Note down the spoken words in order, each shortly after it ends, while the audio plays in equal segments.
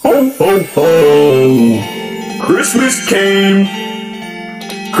Ho, ho, ho! Christmas came,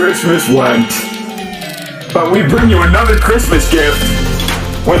 Christmas went. But we bring you another Christmas gift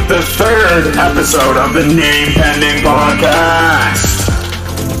with the third episode of the Name Pending Podcast.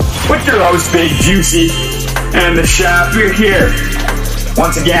 With your host, Big Juicy, and the Shaft, we're here.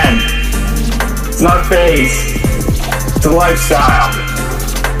 Once again, it's not a phase, it's a lifestyle.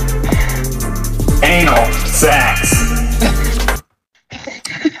 Anal sex.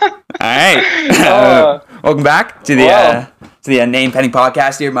 Alright, welcome back to the Name Pending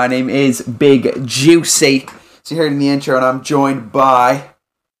Podcast here. My name is Big Juicy. So you heard in the intro, and I'm joined by...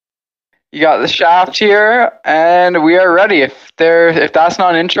 You got the Shaft here, and we are ready. If that's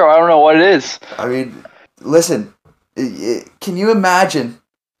not an intro, I don't know what it is. I mean, listen, can you imagine,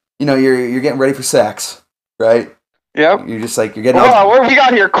 you're getting ready for sex, right? Yep. You're just like, you're getting we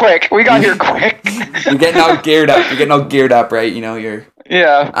got here quick. You're getting all geared up. Right?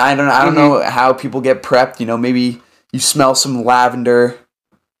 Yeah. I don't know how people get prepped. Maybe you smell some lavender.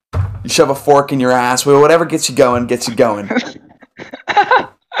 You shove a fork in your ass. Well, whatever gets you going. And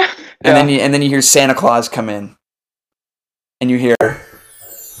then you hear Santa Claus come in. And you hear,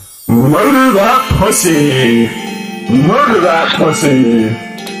 murder that pussy! Murder that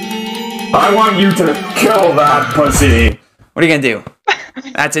pussy! I want you to kill that pussy! What are you gonna do?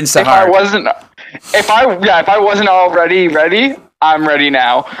 That's insta-hard. If I wasn't already ready, I'm ready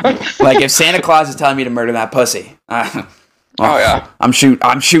now. Like if Santa Claus is telling me to murder that pussy, I'm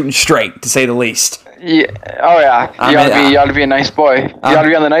shooting straight, to say the least. Yeah. Oh yeah. You gotta be a nice boy. You gotta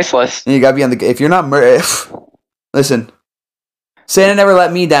be on the nice list. You gotta be on the. If you're not listen, Santa never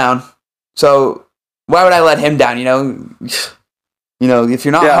let me down, so why would I let him down? If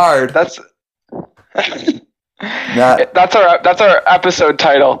you're not hard, that's our episode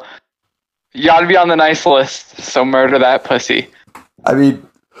title. You gotta be on the nice list, so murder that pussy. I mean,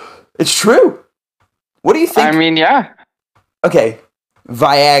 it's true. What do you think? I mean, yeah. Okay,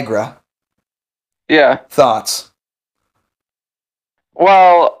 Viagra. Yeah. Thoughts?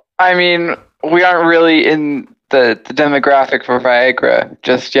 Well, I mean, we aren't really in the demographic for Viagra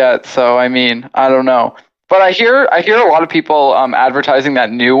just yet, so I mean, I don't know. But I hear a lot of people advertising that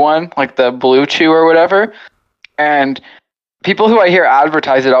new one, like the Blue Chew or whatever, and people who I hear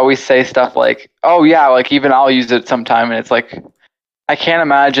advertise it always say stuff like, "Oh yeah, like even I'll use it sometime," and it's like, I can't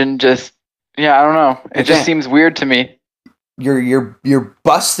imagine just, I don't know. It just seems weird to me. You're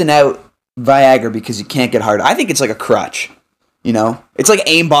busting out Viagra because you can't get hard. I think it's like a crutch. It's like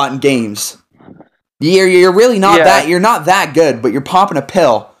aimbot in games. You're really not that. You're not that good, but you're popping a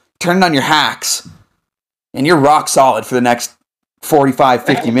pill, turning on your hacks, and you're rock solid for the next 45,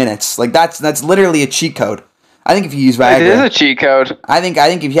 50 minutes. Like that's literally a cheat code. I think if you use Viagra, it is a cheat code. I think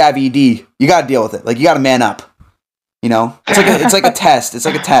if you have ED, you got to deal with it. Like you got to man up. It's like a test. It's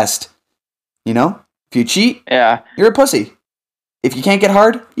like a test. If you cheat, you're a pussy. If you can't get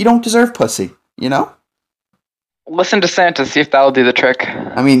hard, you don't deserve pussy. Listen to Santa, see if that'll do the trick.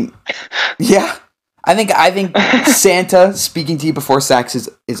 I mean, yeah. I think Santa speaking to you before sex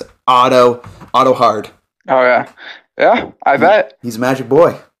is auto hard. Oh yeah. Yeah, I bet. He's a magic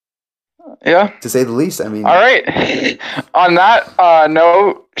boy. Yeah. To say the least. I mean. All right. On that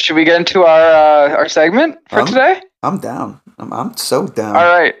note, should we get into our segment for today? I'm down. I'm so down. All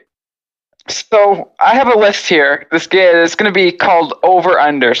right. So I have a list here. This game is going to be called Over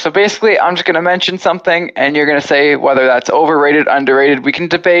Under. So basically, I'm just going to mention something, and you're going to say whether that's overrated, underrated. We can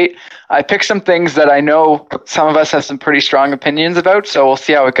debate. I picked some things that I know some of us have some pretty strong opinions about, so we'll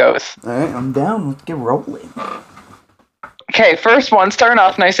see how it goes. All right, I'm down. Let's get rolling. Okay, first one, starting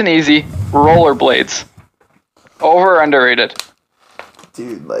off nice and easy. Rollerblades. Over or underrated?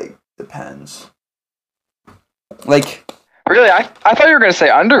 Dude, depends. Really? I thought you were going to say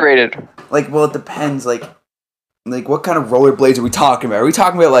underrated. Well, it depends. Like what kind of rollerblades are we talking about? Are we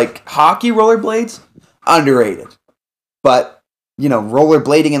talking about hockey rollerblades? Underrated. But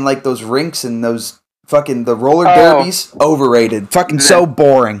rollerblading in those rinks and those the roller derbies, overrated. Fucking so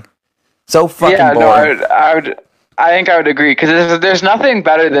boring. So fucking boring. No, I think I would agree because there's nothing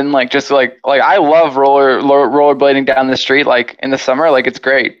better than I love rollerblading down the street in the summer, it's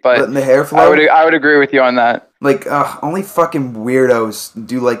great. But in the hair flow, I would agree with you on that. Only fucking weirdos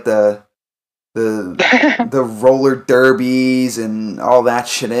do the roller derbies and all that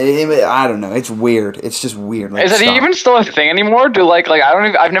shit. I don't know. It's weird. It's just weird. Is it even still a thing anymore?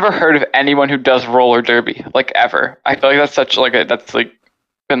 I've never heard of anyone who does roller derby ever. I feel like that's such that's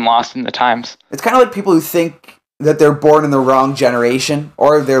been lost in the times. It's kind of like people who think that they're born in the wrong generation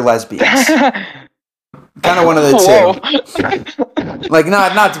or they're lesbians. Kind of one of the two.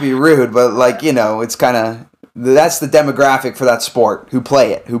 Not to be rude, but it's kind of That's the demographic for that sport. Who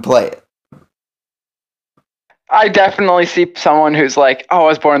play it. I definitely see someone who's like, oh, I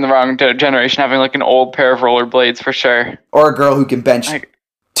was born in the wrong generation, having like an old pair of rollerblades for sure. Or a girl who can bench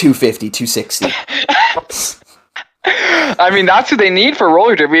 250, 260. I mean, that's who they need for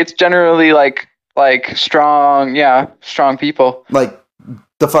roller derby. It's generally like strong people. Like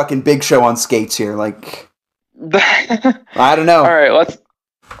the fucking Big Show on skates here. Like, I don't know. All right, let's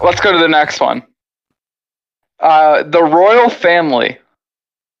go to the next one. The royal family.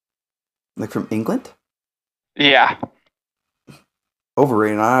 Like from England? Yeah.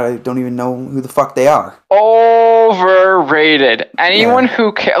 Overrated. I don't even know who the fuck they are. Overrated. Anyone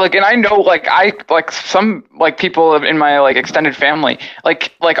who like, and I know like some like people in my like extended family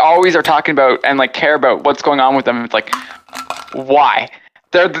like always are talking about and like care about what's going on with them. It's like, why?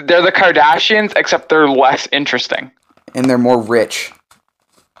 They're the Kardashians, except they're less interesting. And they're more rich.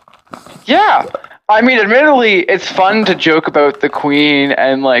 Yeah. I mean, admittedly, it's fun to joke about the Queen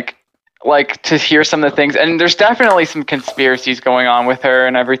and like to hear some of the things, and there's definitely some conspiracies going on with her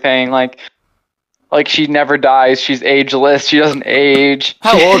and everything. Like she never dies. She's ageless. She doesn't age.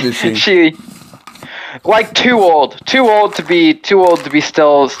 How old is she? She like too old to be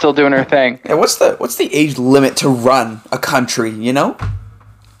still doing her thing. Yeah, what's the age limit to run a country? You know.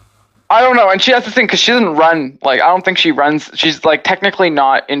 I don't know, and she has to think because she doesn't run. Like, I don't think she runs. She's like technically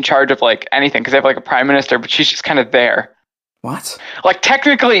not in charge of like anything because they have like a prime minister, but she's just kind of there. What? Like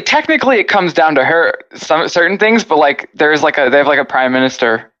technically, it comes down to her some certain things, but like they have like a prime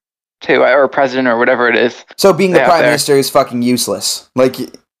minister too, or a president or whatever it is. So being the prime minister is fucking useless. Like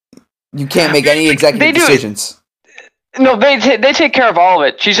you can't make any executive decisions. No, they take care of all of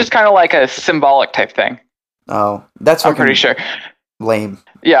it. She's just kind of like a symbolic type thing. Oh, that's I'm pretty sure. Lame.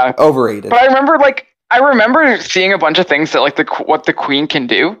 Yeah, overrated. But I remember seeing a bunch of things that like what the Queen can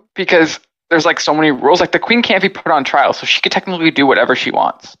do because there's like so many rules. Like the Queen can't be put on trial, so she could technically do whatever she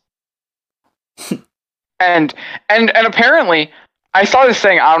wants. and apparently, I saw this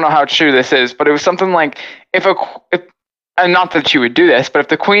thing. I don't know how true this is, but it was something like if and not that she would do this, but if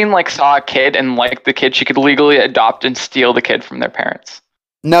the Queen like saw a kid and liked the kid, she could legally adopt and steal the kid from their parents.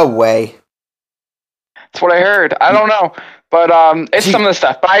 No way. That's what I heard. I don't know. But it's some of the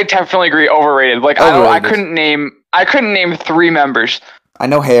stuff. But I definitely agree, overrated. Like I couldn't name 3 members. I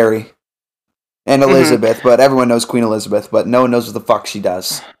know Harry and Elizabeth, but everyone knows Queen Elizabeth, but no one knows what the fuck she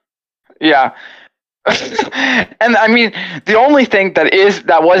does. Yeah. And I mean, the only thing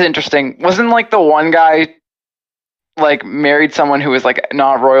that was interesting wasn't like the one guy like married someone who was like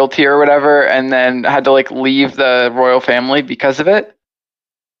not royalty or whatever, and then had to like leave the royal family because of it.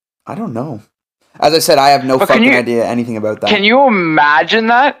 I don't know. As I said, I have no fucking idea anything about that. Can you imagine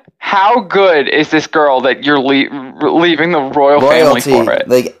that? How good is this girl that you're leaving the royal family for it?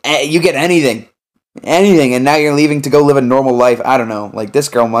 Like, you get anything, and now you're leaving to go live a normal life. I don't know. Like, this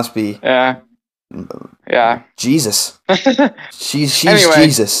girl must be... Yeah. Jesus. she's anyway.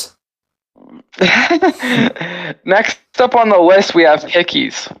 Jesus. Next up on the list, we have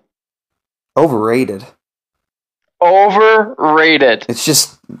hickeys. Overrated. It's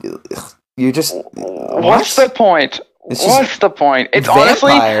just... You just... What's the point? What's the point? It's vampire.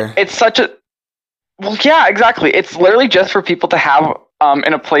 Honestly, it's such a... Well, yeah, exactly. It's literally just for people to have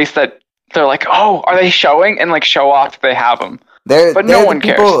in a place that they're like, oh, are they showing? And like show off that they have them. But no one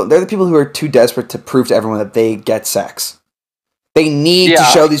cares. They're the people who are too desperate to prove to everyone that they get sex. They need to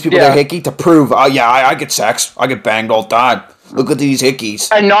show these people their hickey to prove, oh yeah, I get sex. I get banged all the time. Look at these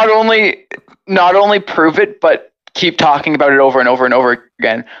hickeys. And not only prove it, but keep talking about it over and over and over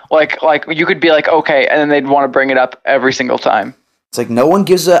again. Like you could be like, okay, and then they'd want to bring it up every single time. It's like, no one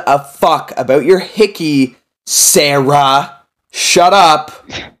gives a fuck about your hickey, Sarah. Shut up.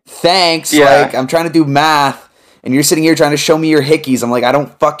 Thanks. Yeah. Like, I'm trying to do math, and you're sitting here trying to show me your hickeys. I'm like, I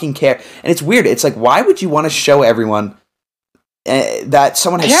don't fucking care. And it's weird. It's like, why would you want to show everyone that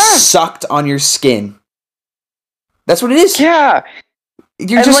someone has sucked on your skin? That's what it is. Yeah.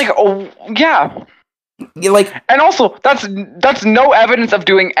 You're You're like, and also that's no evidence of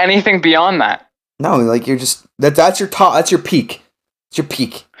doing anything beyond that. No, like you're just that's your top. That's your peak. It's your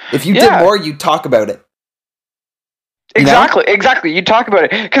peak. If you did more, you'd talk about it. Exactly. You talk about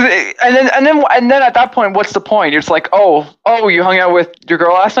it and then at that point, what's the point? It's like, oh, you hung out with your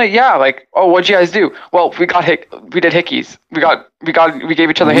girl last night? Yeah. Like, oh, what'd you guys do? Well, we did hickeys. We gave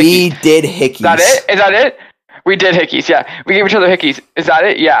each other hickeys. We did hickeys. Is that it? We did hickeys. Yeah. We gave each other hickeys. Is that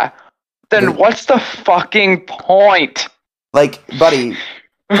it? Yeah. Then what's the fucking point? Like, buddy,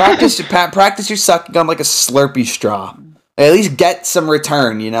 practice your sucking on like a Slurpee straw. At least get some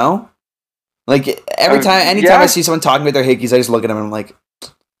return, you know? Like, anytime I see someone talking about their hickeys, I just look at them and I'm like,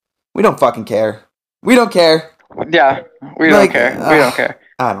 we don't fucking care. We don't care. Yeah, we Like, don't care. We don't care.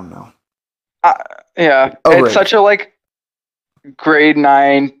 I don't know. Yeah, Overrated. it's such a like grade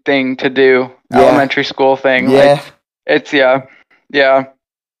 9 thing to do, Yeah. elementary school thing. Yeah. Like, it's yeah. All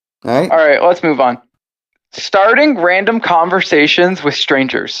right. All right, let's move on. Starting random conversations with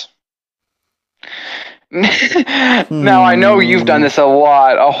strangers. Now I know you've done this a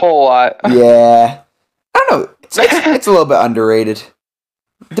whole lot. Yeah. I don't know. It's a little bit underrated.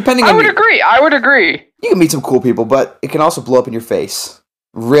 Depending on I would agree. You can meet some cool people, but it can also blow up in your face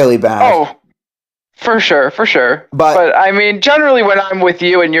really bad. Oh, for sure. But I mean, generally when I'm with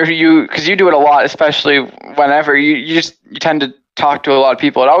you and you because you do it a lot, especially whenever you tend to talk to a lot of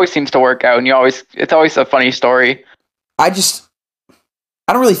people. It always seems to work out, and it's always a funny story. I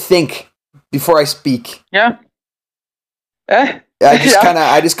don't really think before I speak. Yeah. I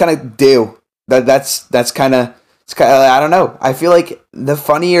just kind of do. That's kind of I don't know. I feel like the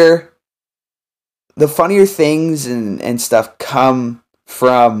funnier things and stuff come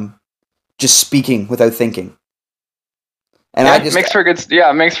from just speaking without thinking. And yeah,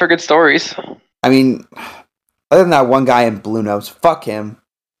 makes for good stories. I mean, other than that one guy in Blue Notes, fuck him.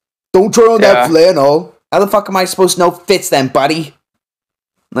 Don't try on that flannel. How the fuck am I supposed to know fits then, buddy?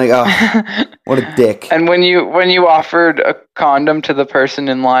 Like, oh, what a dick. And when you offered a condom to the person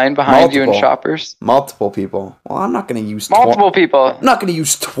in line behind you in Shoppers? Multiple people. Well, I'm not going to use... Multiple people. I'm not going to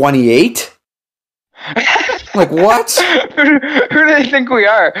use 28. Like, what? Who do they think we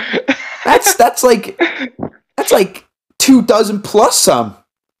are? That's like 24 plus some.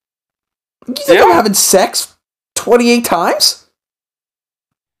 You think I'm having sex 28 times?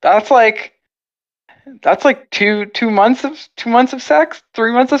 That's like 2 months of sex,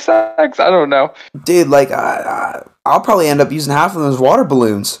 3 months of sex. I don't know, dude. Like, I'll probably end up using half of those water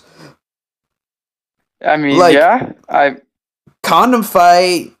balloons. I mean, like, condom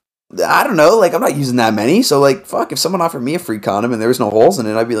fight. I don't know. Like, I'm not using that many. So, like, fuck. If someone offered me a free condom and there was no holes in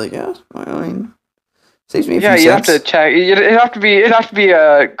it, I'd be like, yeah. I mean, saves me a few cents. You have to check. It'd have to be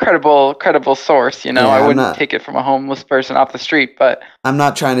a credible source. You know, I wouldn't take it from a homeless person off the street. But I'm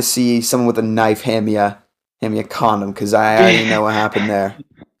not trying to see someone with a knife hand me a condom because I already know what happened there.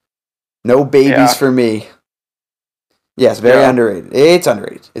 No babies for me. Yes, very underrated. It's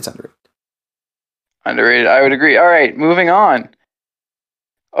underrated. Underrated. I would agree. All right, moving on.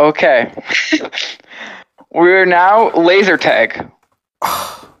 Okay. We're now laser tag.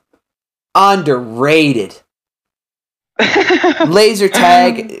 Underrated. Laser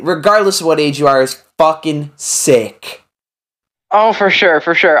tag, regardless of what age you are, is fucking sick. Oh, for sure.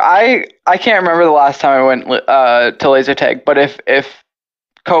 I can't remember the last time I went to laser tag, but if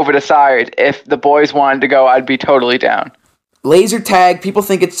COVID aside, if the boys wanted to go, I'd be totally down. Laser tag, people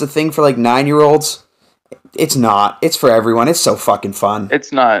think it's a thing for like 9-year-olds. It's not. It's for everyone. It's so fucking fun.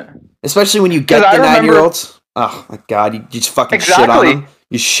 It's not. Especially when you get the 9-year-olds. Oh my god, you just fucking shit on them.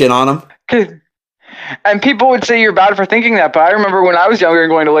 You shit on them. And people would say you're bad for thinking that, but I remember when I was younger and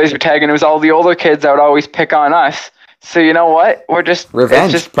going to laser tag, and it was all the older kids that would always pick on us. So you know what? We're just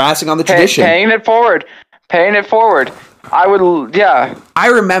revenge, just passing on the tradition, paying it forward. I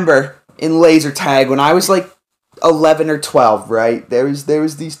remember in laser tag when I was like 11 or 12, right? There was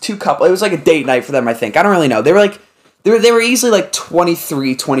these two couple. It was like a date night for them, I think. I don't really know. They were easily like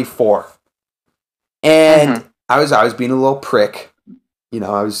 23, 24. And I was being a little prick. You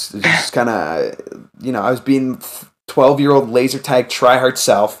know, I was just kind of, you know, I was being 12-year-old laser tag tryhard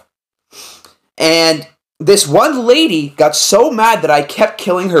self. And this one lady got so mad that I kept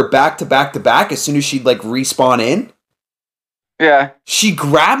killing her back to back to back as soon as she'd like respawn in. Yeah. She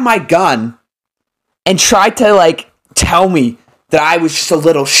grabbed my gun and tried to like tell me that I was just a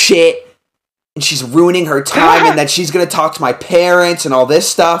little shit and she's ruining her time and that she's going to talk to my parents and all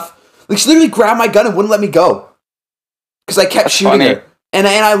this stuff. Like, she literally grabbed my gun and wouldn't let me go because I kept shooting her. And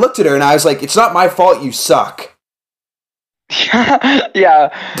I looked at her and I was like, it's not my fault, you suck. Yeah.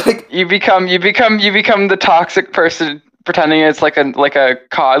 Like, you become the toxic person pretending it's like a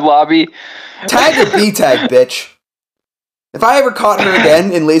COD lobby. Tag or B-tag, bitch. If I ever caught her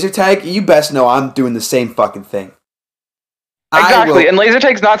again in laser tag, you best know I'm doing the same fucking thing. Exactly, and laser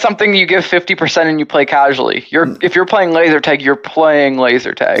tag's not something you give 50% and you play casually. If you're playing laser tag, you're playing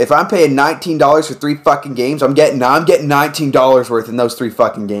laser tag. If I'm paying $19 for 3 fucking games, I'm getting $19 worth in those 3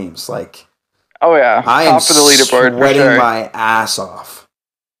 fucking games. Like, oh yeah, I am top of the leaderboard, sweating my ass off.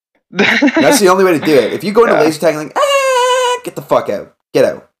 That's the only way to do it. If you go into laser tag, like, get the fuck out, get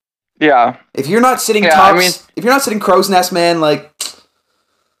out. Yeah. If you're not sitting tops, if you're not sitting crow's nest, man, like,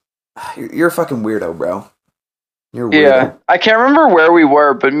 you're a fucking weirdo, bro. You're weird. Yeah, I can't remember where we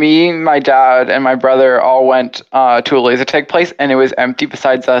were, but me, my dad, and my brother all went to a laser tag place, and it was empty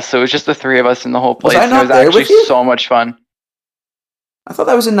besides us. So it was just the three of us in the whole place. I And not it was there actually with you? so much fun. I thought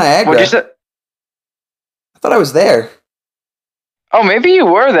that was in Niagara. What'd you say? I thought I was there. Oh, maybe you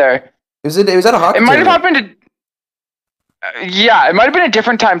were there. It was at a hockey It might have tournament. happened to. Yeah, it might have been a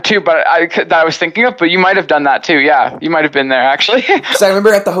different time too, but that I was thinking of. But you might have done that too. Yeah, you might have been there actually. So I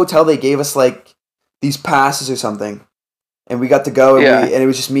remember at the hotel they gave us like these passes or something, and we got to go, and, Yeah. and it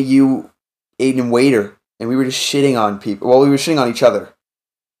was just me, you, Aiden, and Waiter, and we were just shitting on people. Well, we were shitting on each other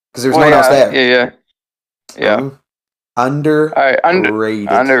because there was no one else there. Yeah. Underrated. All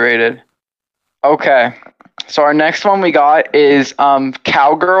right, underrated. Okay, so our next one we got is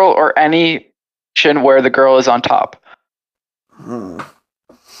cowgirl or any position where the girl is on top.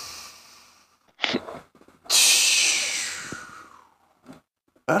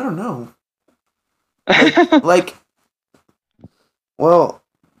 I don't know. Well,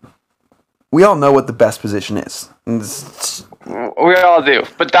 we all know what the best position is. We all do,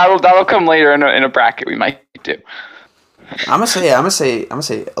 but that'll come later in a bracket we might do. I'm gonna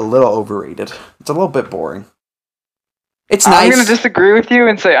say a little overrated. It's a little bit boring. It's I'm nice. gonna disagree with you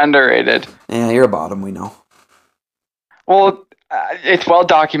and say underrated. Yeah, you're a bottom. We know. Well, it's well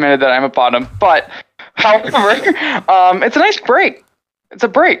documented that I'm a bottom, but however, it's a nice break. It's a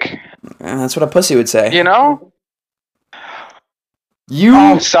break. Yeah, that's what a pussy would say. You know? You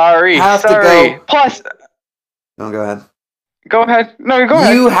Oh, sorry. have to Sorry. go. Plus, No, go ahead. go ahead. No, go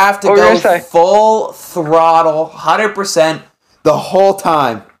ahead. You have to What were you go gonna say? full throttle, 100% the whole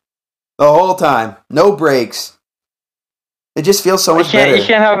time. The whole time. No breaks. It just feels so much better. You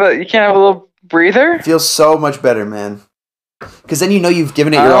can't have a little breather? It feels so much better, man. Because then you know you've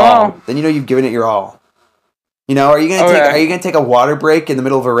given it your Oh. all. Then you know you've given it your all. You know, are you gonna take a water break in the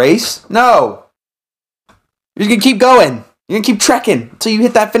middle of a race? No. You're just gonna keep going. You're gonna keep trekking until you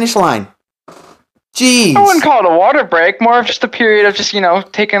hit that finish line. Jeez. I wouldn't call it a water break. More of just a period of just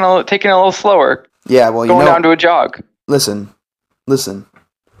taking a little slower, Yeah, well, going down to a jog. Listen.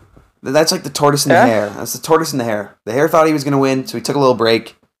 That's like the tortoise in Yeah? the hare. That's the tortoise in the hare. The hare thought he was gonna win, so he took a little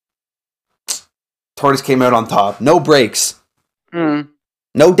break. Tortoise came out on top. No breaks. Hmm.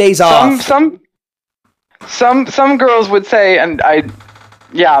 No days off. Some girls would say, and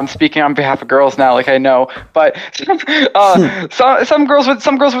I'm speaking on behalf of girls now, like I know, but some girls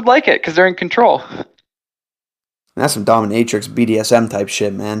would like it because they're in control. That's some dominatrix BDSM type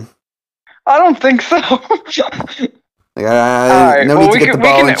shit, man. I don't think so. Like, right, no well, need to get the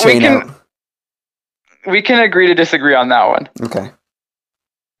ball and chain out. We can agree to disagree on that one. Okay.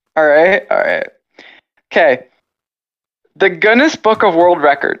 All right. Okay. The Guinness Book of World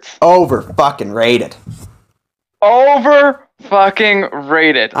Records. Over fucking rated. Over fucking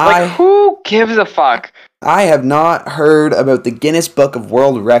rated. Who gives a fuck? I have not heard about the Guinness Book of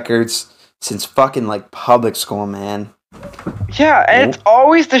World Records since fucking like public school, man. Yeah, and it's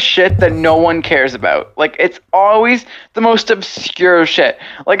always the shit that no one cares about. Like, it's always the most obscure shit.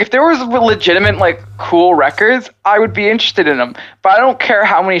 Like, if there was legitimate, like, cool records, I would be interested in them. But I don't care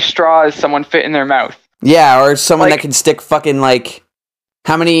how many straws someone fit in their mouth. Yeah, or someone Like- that can stick fucking like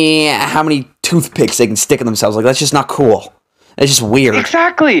how many toothpicks they can stick in themselves. Like, that's just not cool. That's just weird.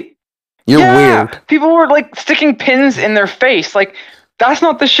 Exactly. You're Yeah. weird. People were, like, sticking pins in their face. Like, that's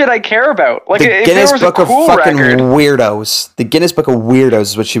not the shit I care about. Like, The if Guinness there was Book a of cool fucking record... weirdos. The Guinness Book of Weirdos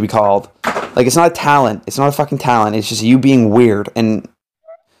is what should be called. Like, it's not a talent. It's not a fucking talent. It's just you being weird and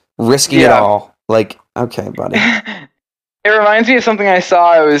risking it Yeah. all. Like, okay, buddy. It reminds me of something I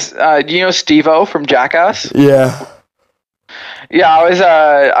saw. It was, do you know Steve-O from Jackass? Yeah. Yeah,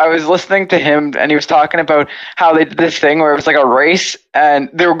 I was listening to him, and he was talking about how they did this thing where it was like a race, and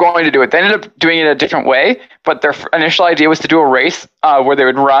they were going to do it. They ended up doing it a different way, but their initial idea was to do a race where they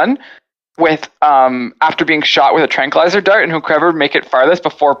would run with after being shot with a tranquilizer dart, and whoever would make it farthest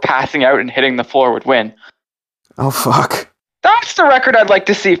before passing out and hitting the floor would win. Oh, fuck. That's the record I'd like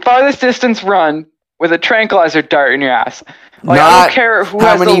to see: farthest distance run with a tranquilizer dart in your ass. Like, I Not don't care who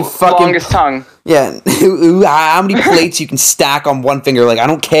how has many the fucking- longest tongue. Yeah. How many plates you can stack on one finger? Like, I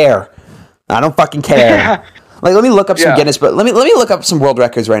don't care. I don't fucking care. Like, let me look up some Yeah. Guinness, but let me look up some world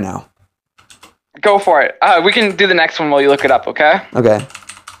records right now. Go for it. We can do the next one while you look it up, okay? Okay.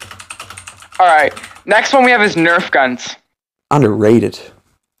 All right. Next one we have is Nerf guns. Underrated.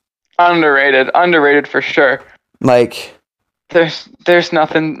 Underrated for sure. Like, There's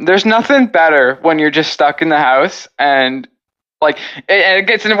nothing better when you're just stuck in the house and like it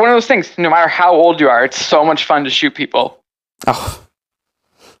gets into one of those things. No matter how old you are, it's so much fun to shoot people. oh.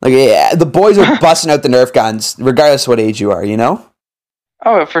 Like, yeah, the boys are busting out the Nerf guns, regardless of what age you are, you know?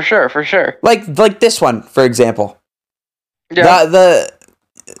 Oh, for sure. Like this one, for example. Yeah.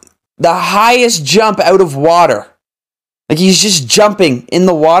 The highest jump out of water. Like, he's just jumping in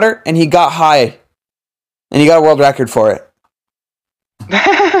the water, and he got high. And he got a world record for it.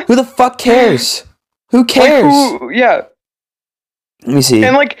 Who the fuck cares? Who cares? Like, yeah. Let me see.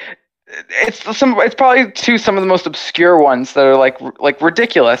 And like, it's probably some of the most obscure ones that are like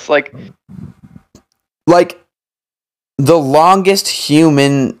ridiculous. Like the longest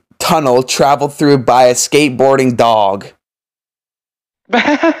human tunnel traveled through by a skateboarding dog.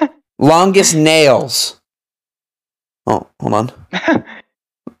 Longest nails. Oh, hold on.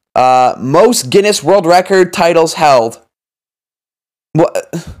 Most Guinness World Record titles held.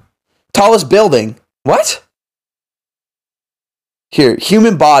 What? Tallest building. What? Here,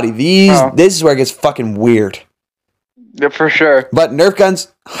 human body. This is where it gets fucking weird. Yeah, for sure. But Nerf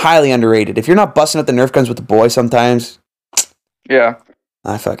guns, highly underrated. If you're not busting out the Nerf guns with the boy sometimes. Yeah.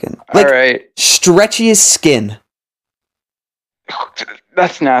 I fucking. Like, all right. Stretchiest skin.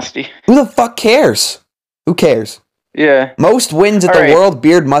 That's nasty. Who the fuck cares? Who cares? Yeah. Most wins at the World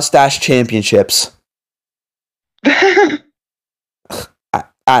Beard Mustache Championships.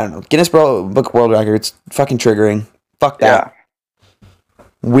 I don't know. Guinness Book World Records. Fucking triggering. Fuck that.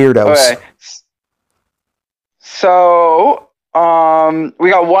 Yeah. Weirdos. Okay. So, we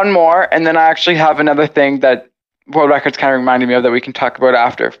got one more, and then I actually have another thing that World Records kind of reminded me of that we can talk about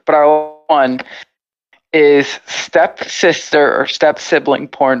after. But our one is step-sister or step-sibling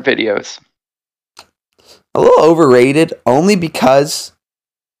porn videos. A little overrated, only because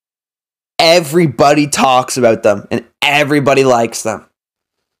everybody talks about them, and everybody likes them.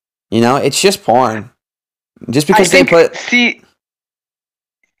 You know, it's just porn. Just because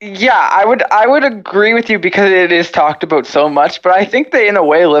yeah, I would agree with you because it is talked about so much, but I think they in a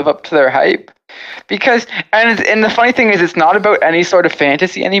way live up to their hype. Because and the funny thing is, it's not about any sort of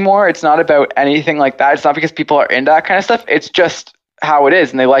fantasy anymore. It's not about anything like that. It's not because people are into that kind of stuff. It's just how it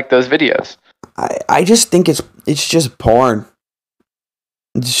is, and they like those videos. I just think it's just porn.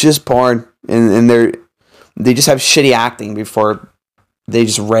 It's just porn, and they just have shitty acting before they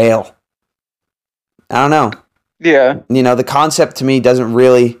just rail. I don't know. Yeah. You know, the concept to me doesn't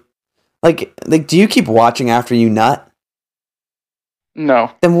really like do you keep watching after you nut?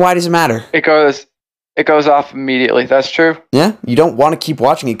 No. Then why does it matter? It goes off immediately. That's true. Yeah? You don't want to keep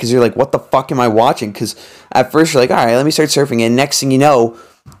watching it because you're like, what the fuck am I watching? Because at first you're like, all right, let me start surfing. And next thing you know,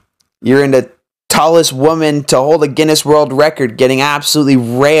 you're in the tallest woman to hold a Guinness World Record getting absolutely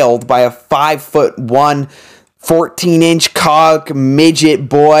railed by a 5'1", 14-inch cock midget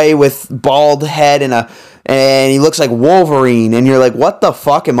boy with bald head and he looks like Wolverine. And you're like, what the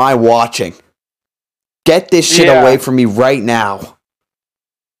fuck am I watching? Get this shit away from me right now.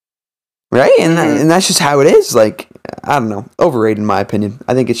 Right? And that's just how it is. Like, I don't know. Overrated in my opinion.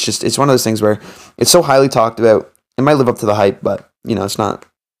 I think it's one of those things where it's so highly talked about. It might live up to the hype, but, you know, it's not.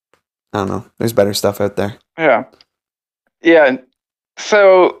 I don't know. There's better stuff out there. Yeah. Yeah.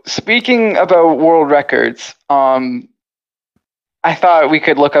 So, speaking about world records, I thought we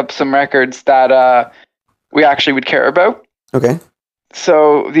could look up some records that we actually would care about. Okay.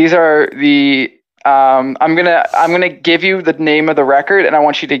 So, these are the I'm gonna give you the name of the record, and I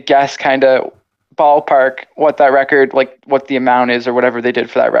want you to guess kind of ballpark what that record, like what the amount is or whatever they did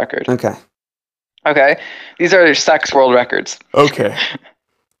for that record. Okay. Okay. These are sex world records. Okay.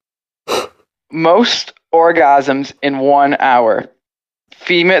 Most orgasms in 1 hour.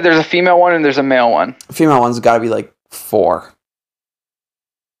 There's a female one and there's a male one. Female one's got to be like 4.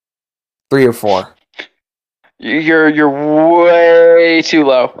 3 or 4. You're way too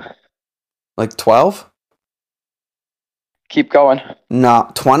low. Like 12? Keep going. No,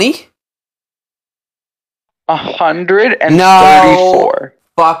 20? 134. No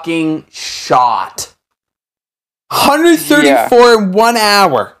fucking shot. 134 in 1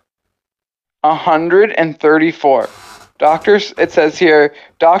 hour. 134. Doctors, it says here,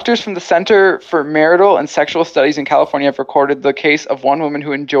 doctors from the Center for Marital and Sexual Studies in California have recorded the case of one woman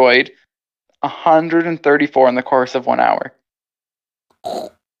who enjoyed 134 in the course of 1 hour.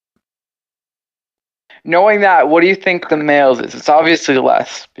 Knowing that, what do you think the males is? It's obviously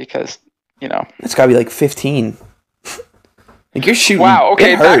less because, you know. It's got to be like 15. Like you're shooting. Wow,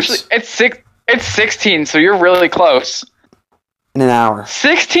 okay, actually, it's 16, so you're really close. In an hour.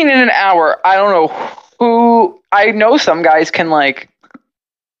 16 in an hour. I don't know who. I know some guys can like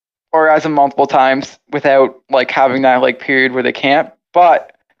orgasm multiple times without like having that like period where they can't,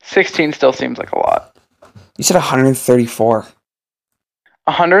 but 16 still seems like a lot. You said 134.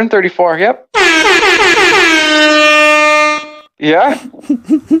 134, yep. Yeah.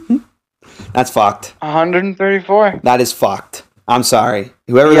 That's fucked. 134. That is fucked. I'm sorry.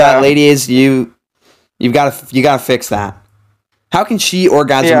 Whoever that lady is, you got to fix that. How can she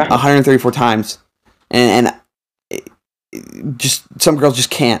orgasm 134 times, and just some girls just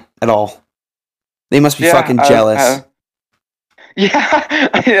can't at all? They must be fucking jealous. Yeah,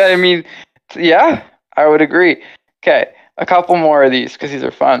 I mean, yeah, I would agree. Okay, a couple more of these because these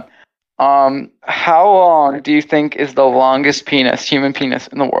are fun. How long do you think is the longest human penis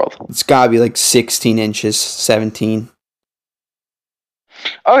in the world? It's gotta be like 16 inches, 17.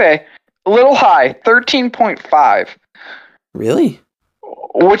 Okay, a little high, 13.5. Really?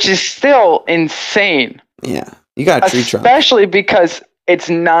 Which is still insane. Yeah, you got a tree trunk. Especially because it's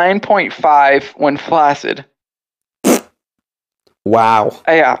 9.5 when flaccid. Wow.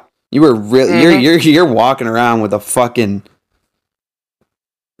 Yeah. You were really you're walking around with a fucking.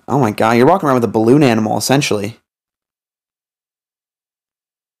 Oh my god, you're walking around with a balloon animal essentially.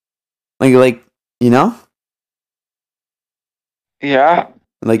 Like you know? Yeah.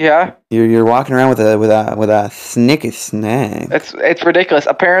 Like you're walking around with a snicky snack. It's ridiculous.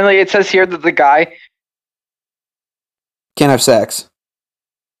 Apparently, it says here that the guy can't have sex.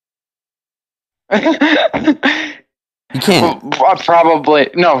 You can't.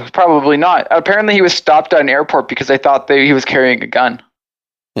 Probably not. Apparently, he was stopped at an airport because they thought he was carrying a gun.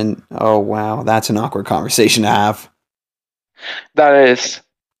 And oh wow, that's an awkward conversation to have. That is.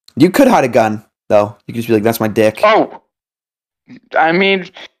 You could hide a gun though. You could just be like, "That's my dick." Oh, I mean,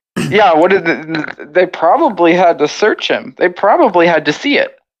 yeah. What did they probably had to search him? They probably had to see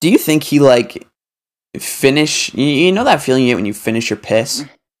it. Do you think he like finish? You know that feeling you get when you finish your piss.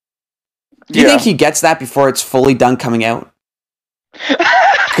 Do you think he gets that before it's fully done coming out?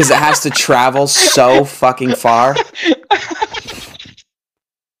 Because it has to travel so fucking far.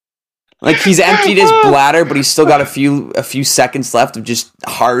 Like he's emptied his bladder, but he's still got a few seconds left of just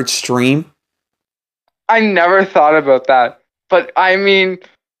hard stream. I never thought about that, but I mean,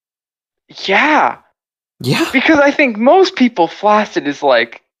 yeah. Because I think most people flaccid is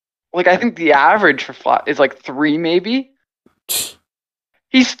like I think the average for flat is like 3 maybe.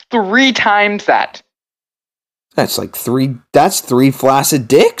 He's 3 times that. That's like 3. That's 3 flaccid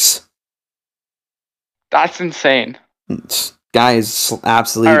dicks. That's insane. Guy is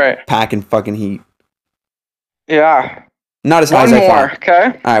absolutely packing fucking heat. Yeah. Not as high as I thought. One more, okay?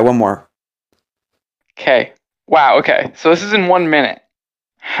 All right, one more. Okay. Wow, okay. So this is in 1 minute.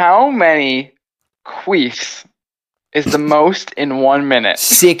 How many queefs is the most in 1 minute?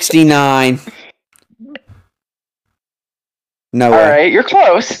 69. No way. All right, you're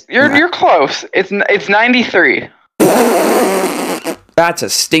close. You're close. It's 93. That's a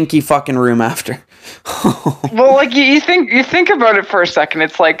stinky fucking room after. Well, like you think about it for a second.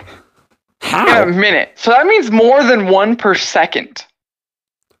 It's like how? In a minute. So that means more than 1 per second.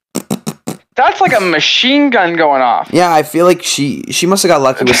 That's like a machine gun going off. Yeah, I feel like she must have got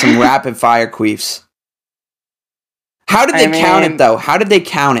lucky with some rapid fire queefs. How did they count it though? How did they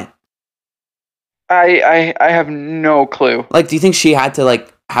count it? I have no clue. Like, do you think she had to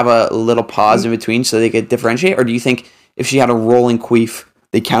like have a little pause in between so they could differentiate, or do you think if she had a rolling queef,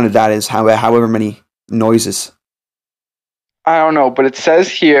 they counted that as however many noises? I don't know, but it says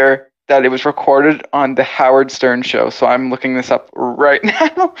here that it was recorded on the Howard Stern show, so I'm looking this up right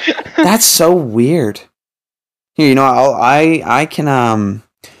now. That's so weird. Here, you know, I can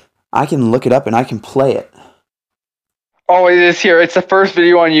look it up and I can play it. Oh, it is here. It's the first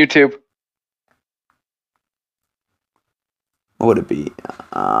video on YouTube. What would it be?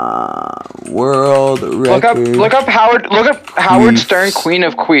 World record. Look up Howard Stern, Queen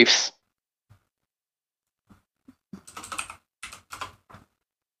of Queefs.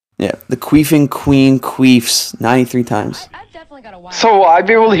 Yeah, the queefing queen queefs 93 times. So will I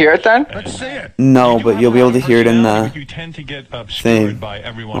be able to hear it then? Let's see it. No, but you'll be able to hear it in the you tend to get obscured by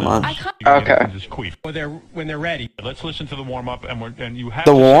everyone else. Okay. When they're ready. Let's listen to the warm up and you have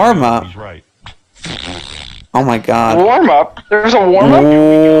the warm up. He's right. Oh my god. Warm up? There's a warm up?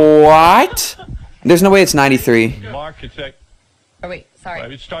 What? There's no way it's 93. Mark, it's a... Oh wait,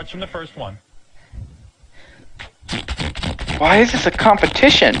 sorry. It starts from the first one. Why is this a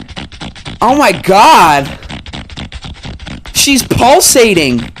competition? Oh my god! She's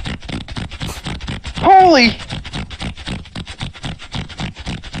pulsating! Holy!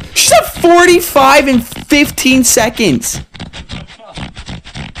 She's at 45 in 15 seconds!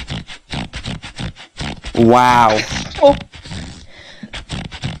 Wow. Oh.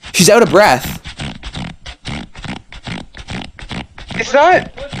 She's out of breath. Is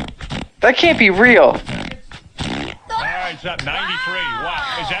that can't be real. Alright, it's up 93.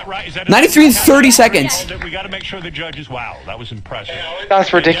 Wow. Is that right? Is that 93 in 30 seconds. We got to make sure the judges. Wow, that was impressive.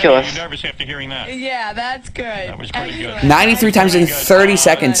 That's ridiculous. Are you nervous after hearing that? Yeah, that's good. That was pretty good. 93 times in 30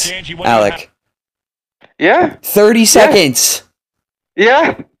 seconds, Alec. Yeah. 30 seconds.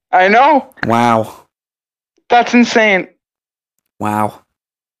 Yeah, I know. Wow. That's insane. Wow.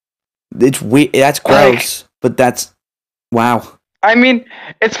 It's weird. That's gross, but that's wow. I mean,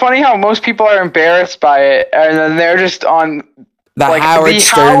 it's funny how most people are embarrassed by it, and then they're just on The like Howard the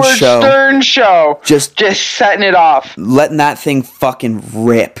Stern Howard show. Stern show, Just setting it off. letting that thing fucking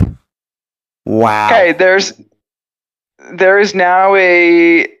rip. Wow. Okay, there is now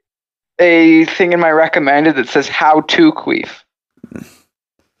a thing in my recommended that says how to queef.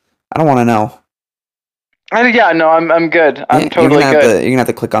 I don't want to know. Yeah, no, I'm good. I'm totally you're good. you're gonna have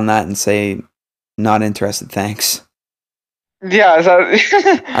to click on that and say, "Not interested, thanks." Yeah, is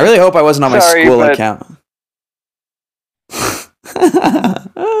that I really hope I wasn't on my Sorry, school but- account.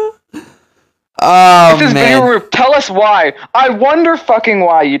 It Oh says video man, roof. Tell us why. I wonder fucking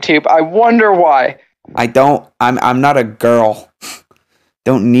why, YouTube. I wonder why. I don't. I'm not a girl.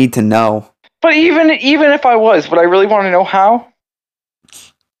 Don't need to know. But even if I was, would I really want to know how? I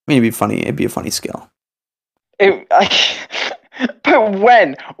mean, it'd be funny. It'd be a funny skill. But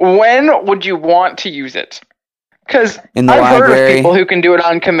when would you want to use it? Because In the I've heard of library. people who can do it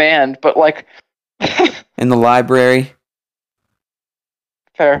on command, but like, In the library,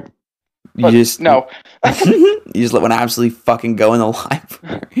 fair. you But just no. you just let one absolutely fucking go in the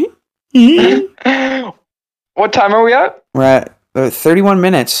library. What time are we at? We're at 31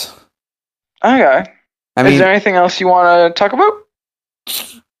 minutes. Okay. I Is mean, there anything else you want to talk about?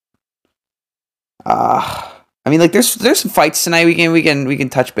 I mean, like there's some fights tonight. We can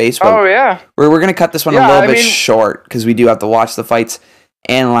touch base. But Oh yeah, we're gonna cut this one Yeah, a little I bit mean- short because we do have to watch the fights,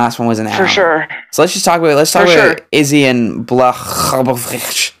 and the last one was an hour. for sure. So let's just talk about For sure. Izzy and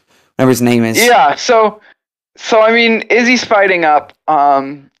Blachowicz, whatever his name is. Yeah. So I mean, Izzy's fighting up.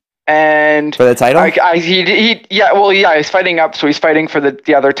 And For the title. he's fighting up, so he's fighting for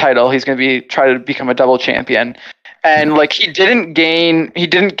the other title. He's going to try to become a double champion. And like he didn't gain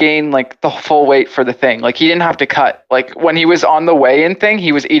like the full weight for the thing. Like he didn't have to cut. Like when he was on the weigh-in thing,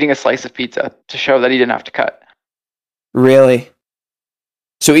 he was eating a slice of pizza to show that he didn't have to cut. Really?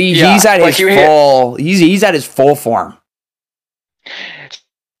 So Yeah, he's at like his full. He's at his full form.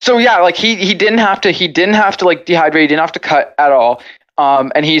 So yeah, like he didn't have to like dehydrate, he didn't have to cut at all.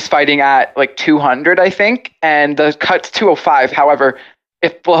 And he's fighting at like 200, I think, and the cut's 205. However,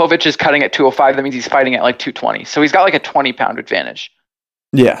 if Blachowicz is cutting at 205, that means he's fighting at like 220. So he's got like a 20-pound advantage.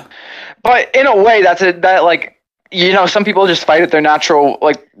 Yeah. But in a way, some people just fight at their natural,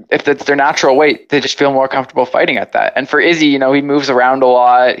 like if it's their natural weight, they just feel more comfortable fighting at that. And for Izzy, he moves around a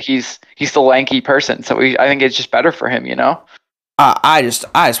lot. He's the lanky person, so I think it's just better for him, I just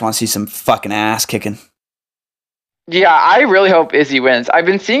want to see some fucking ass kicking. Yeah, I really hope Izzy wins. I've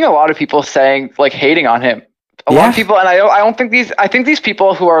been seeing a lot of people saying, like, hating on him. A lot of people, and I think these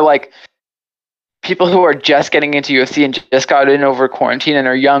people who are like people who are just getting into UFC and just got in over quarantine and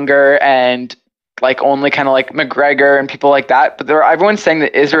are younger and like only kind of like McGregor and people like that. But everyone's saying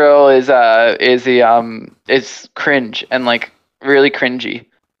that Israel is cringe and like really cringy.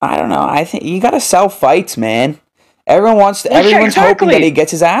 I don't know. I think you got to sell fights, man. Everyone's hoping that he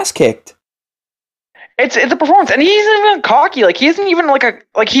gets his ass kicked. It's a performance, and he's not even cocky. Like he isn't even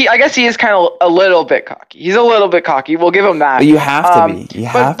I guess he is kind of a little bit cocky. He's a little bit cocky. We'll give him that. But you have to be. You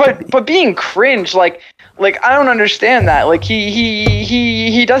have to be. But being cringe, like I don't understand that. Like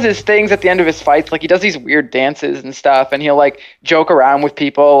he does his things at the end of his fights. Like he does these weird dances and stuff, and he'll like joke around with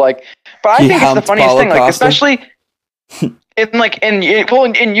people. Like, but I think it's the funniest thing. Like especially.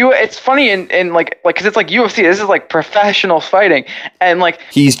 It's funny in like because it's like UFC. This is like professional fighting, and like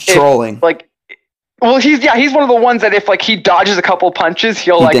he's trolling. Well, he's one of the ones that if like he dodges a couple punches,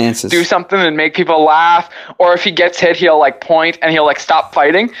 he'll like dances. do something and make people laugh, or if he gets hit, he'll like point and he'll like stop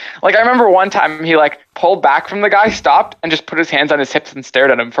fighting. Like I remember one time he like pulled back from the guy, stopped, and just put his hands on his hips and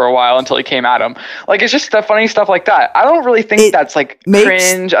stared at him for a while until he came at him. Like it's just the funny stuff like that. I don't really think that's like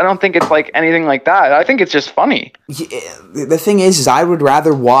cringe. I don't think it's like anything like that. I think it's just funny. Yeah, the thing is I would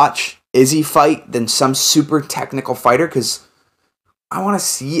rather watch Izzy fight than some super technical fighter because I want to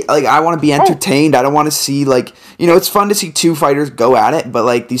see, like, I want to be entertained. I don't want to see, like, it's fun to see two fighters go at it, but,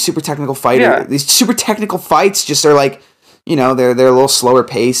 like, these super technical fights just are, like, they're a little slower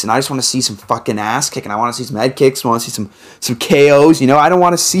pace, and I just want to see some fucking ass kicking. I want to see some head kicks. I want to see some KOs. I don't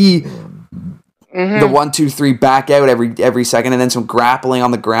want to see the 1, 2, 3 back out every second, and then some grappling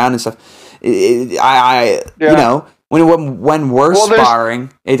on the ground and stuff. When we're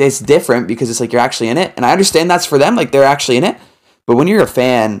sparring, it's different because it's like you're actually in it, and I understand that's for them, like, they're actually in it. But when you're a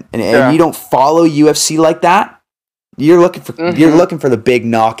fan and you don't follow UFC like that, you're looking for the big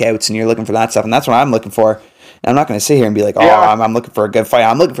knockouts and you're looking for that stuff, and that's what I'm looking for. And I'm not going to sit here and be like, I'm looking for a good fight.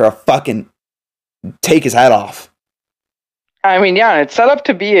 I'm looking for a fucking take his head off. I mean, yeah, it's set up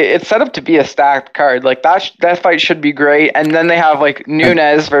to be a stacked card. Like that fight should be great. And then they have like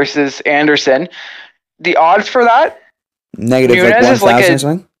Nunes versus Anderson. The odds for that Negative Nunes like is 1,000 or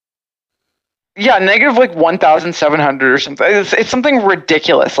something. yeah, negative like 1,700 or something. It's something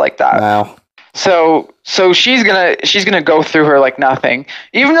ridiculous like that. Wow. So she's gonna go through her like nothing.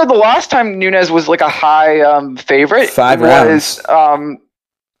 Even though the last time Nunes was like a high favorite, 5 rounds.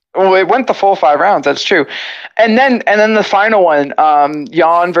 Well, it went the full 5 rounds. That's true. And then the final one,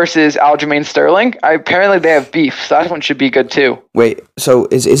 Jan versus Aljamain Sterling. Apparently they have beef, so that one should be good too. Wait, so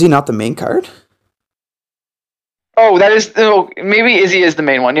is he not the main card? Oh, maybe Izzy is the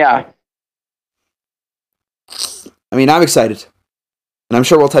main one. Yeah. I mean, I'm excited, and I'm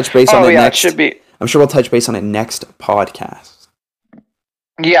sure we'll touch base on it next. It should be. I'm sure we'll touch base on it next podcast.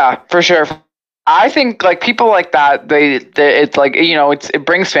 Yeah, for sure. I think like people like that, they it's like, you know, it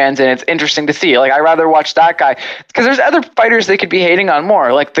brings fans in. It's interesting to see. Like I'd rather watch that guy because there's other fighters they could be hating on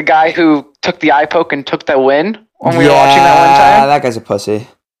more. Like the guy who took the eye poke and took the win when we were watching that one time. That guy's a pussy.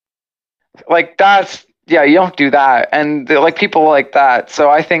 Like you don't do that, and like people like that. So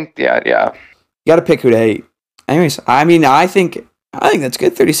I think yeah. You got to pick who to hate. Anyways, I mean, I think that's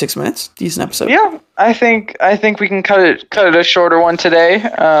good. 36 minutes, decent episode. Yeah, I think we can cut it a shorter one today,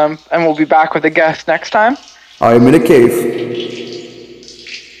 and we'll be back with a guest next time. I'm in a cave.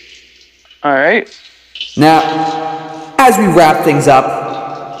 All right. Now, as we wrap things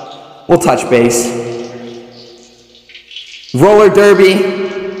up, we'll touch base. Roller derby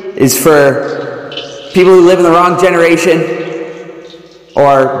is for people who live in the wrong generation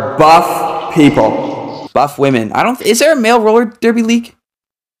or buff people. Buff women. Is there a male roller derby league?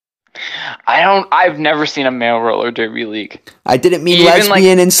 I've never seen a male roller derby league. I didn't mean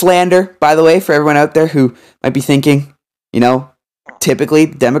lesbian in slander, by the way, for everyone out there who might be thinking, you know, typically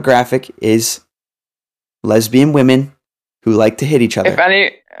the demographic is lesbian women who like to hit each other. If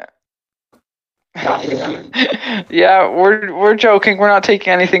any, yeah, we're joking. We're not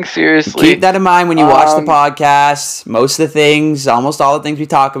taking anything seriously. Keep that in mind when you watch the podcast. Most of the things, almost all the things we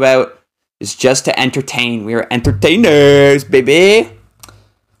talk about, is just to entertain. We are entertainers, baby.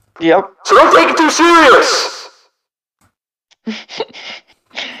 Yep. So don't take it too serious.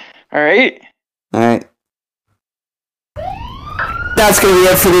 All right. That's going to be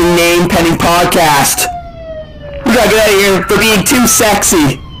it for the Name Pending Podcast. We gotta get out of here for being too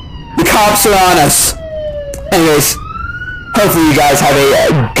sexy. The cops are on us. Anyways, hopefully you guys have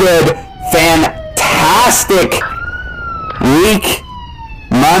a good, fantastic week,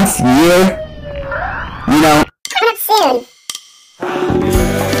 month, year, you know. Soon.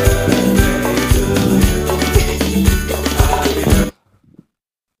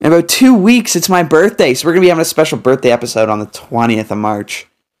 In about 2 weeks, it's my birthday, so we're gonna be having a special birthday episode on the 20th of March.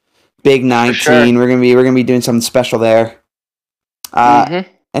 Big 19. Sure. We're gonna be doing something special there.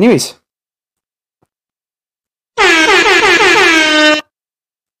 Anyways.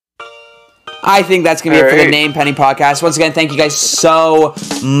 I think that's going to be it for the Name Pending Podcast. Once again, thank you guys so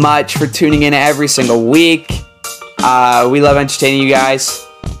much for tuning in every single week. We love entertaining you guys.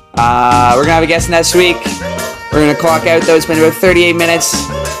 We're going to have a guest next week. We're going to clock out, though. It's been about 38 minutes.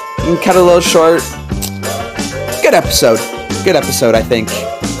 You can cut it a little short. Good episode. Good episode, I think.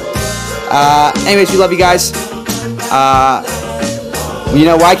 Anyways, we love you guys. You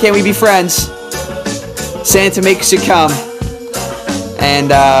know, why can't we be friends? Santa makes you come.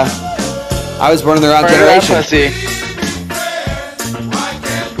 And, I was born in the wrong generation.